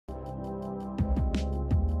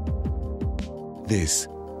This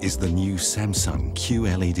is the new Samsung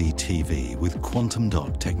QLED TV with quantum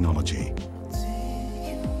dot technology.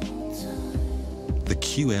 The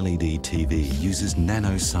QLED TV uses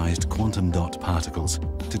nano-sized quantum dot particles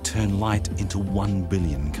to turn light into 1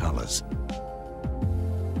 billion colours.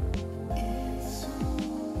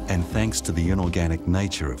 And thanks to the inorganic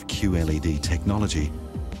nature of QLED technology,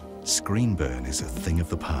 screen burn is a thing of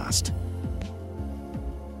the past.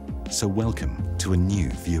 So welcome to a new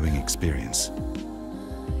viewing experience.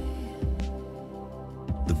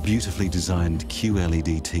 The beautifully designed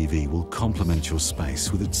QLED TV will complement your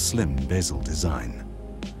space with its slim bezel design.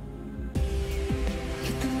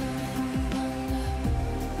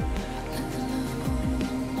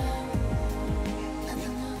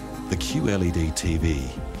 The QLED TV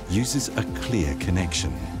uses a clear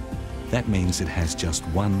connection. That means it has just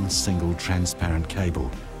one single transparent cable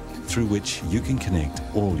through which you can connect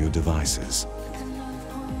all your devices.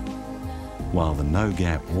 While the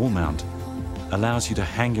no-gap wall mount allows you to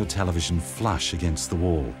hang your television flush against the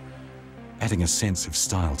wall, adding a sense of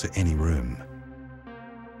style to any room.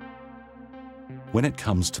 When it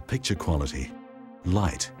comes to picture quality,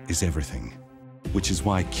 light is everything, which is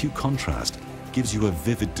why Q-Contrast gives you a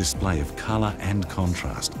vivid display of colour and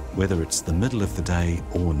contrast, whether it's the middle of the day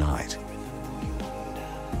or night.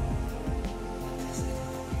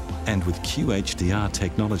 And with QHDR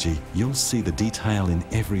technology, you'll see the detail in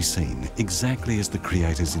every scene exactly as the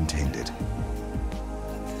creators intended.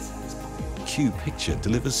 Q-Picture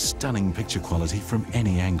delivers stunning picture quality from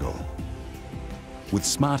any angle. With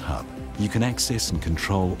Smart Hub, you can access and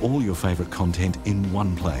control all your favourite content in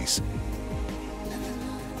one place.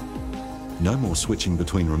 No more switching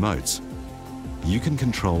between remotes. You can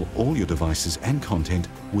control all your devices and content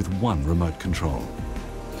with one remote control.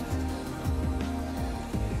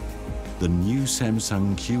 The new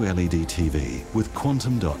Samsung QLED TV with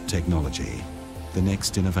quantum dot technology, the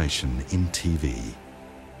next innovation in TV.